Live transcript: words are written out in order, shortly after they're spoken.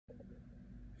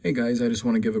Hey guys, I just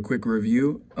want to give a quick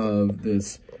review of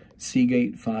this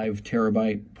Seagate 5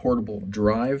 terabyte portable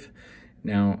drive.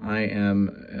 Now, I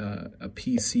am a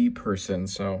PC person,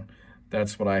 so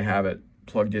that's what I have it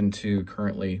plugged into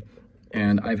currently,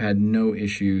 and I've had no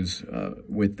issues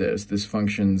with this. This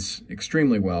functions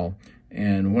extremely well,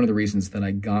 and one of the reasons that I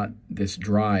got this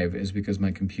drive is because my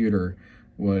computer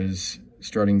was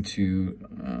starting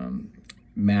to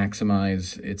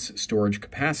maximize its storage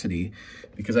capacity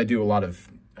because I do a lot of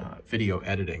video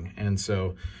editing. And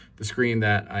so the screen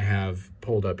that I have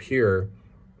pulled up here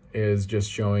is just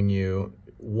showing you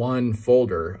one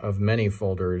folder of many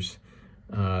folders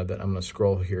that I'm going to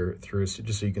scroll here through, so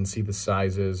just so you can see the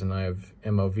sizes. And I have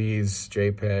MOVs,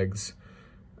 JPEGs,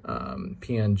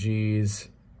 PNGs,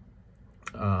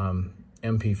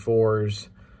 MP4s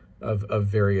of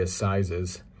various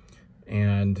sizes.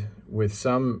 And with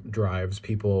some drives,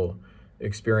 people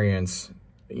experience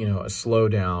a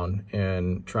slowdown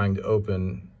in trying to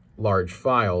open large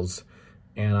files,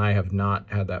 and I have not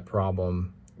had that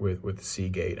problem with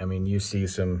Seagate. I mean, you see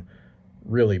some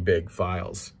really big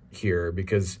files here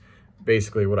because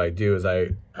basically what I do is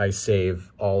I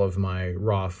save all of my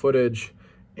raw footage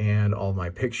and all my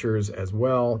pictures as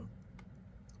well.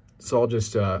 So I'll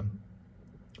just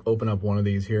open up one of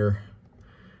these here,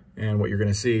 and what you're going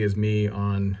to see is me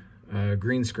on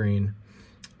green screen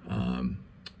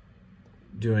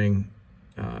doing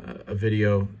a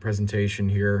video presentation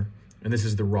here, and this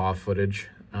is the raw footage,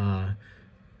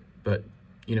 but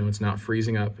it's not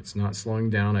freezing up, it's not slowing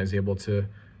down. I was able to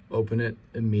open it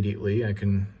immediately. I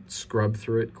can scrub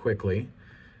through it quickly,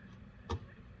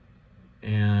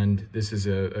 and this is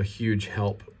a huge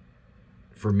help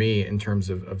for me in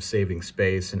terms of saving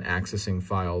space and accessing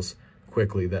files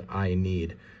quickly that I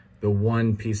need. The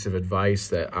one piece of advice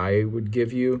that I would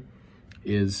give you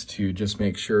is to just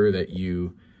make sure that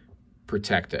you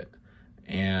protect it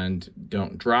and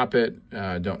don't drop it,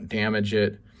 don't damage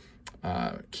it,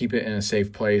 keep it in a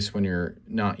safe place when you're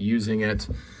not using it,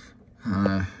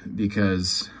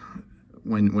 because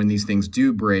when these things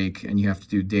do break and you have to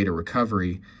do data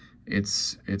recovery,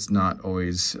 it's not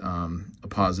always a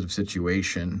positive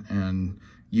situation. And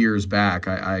years back,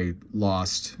 I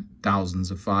lost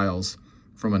thousands of files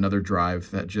from another drive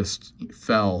that just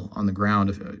fell on the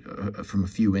ground from a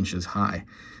few inches high.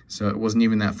 So it wasn't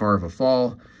even that far of a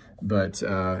fall, but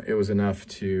it was enough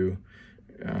to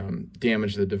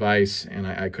damage the device, and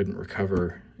I couldn't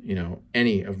recover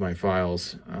any of my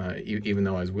files, even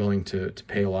though I was willing to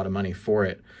pay a lot of money for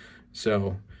it.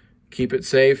 So keep it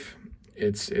safe.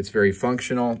 It's very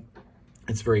functional.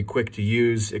 It's very quick to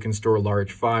use. It can store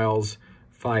large files.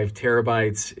 5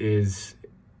 terabytes is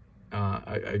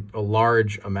a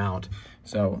large amount,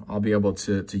 so I'll be able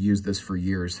to use this for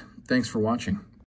years. Thanks for watching.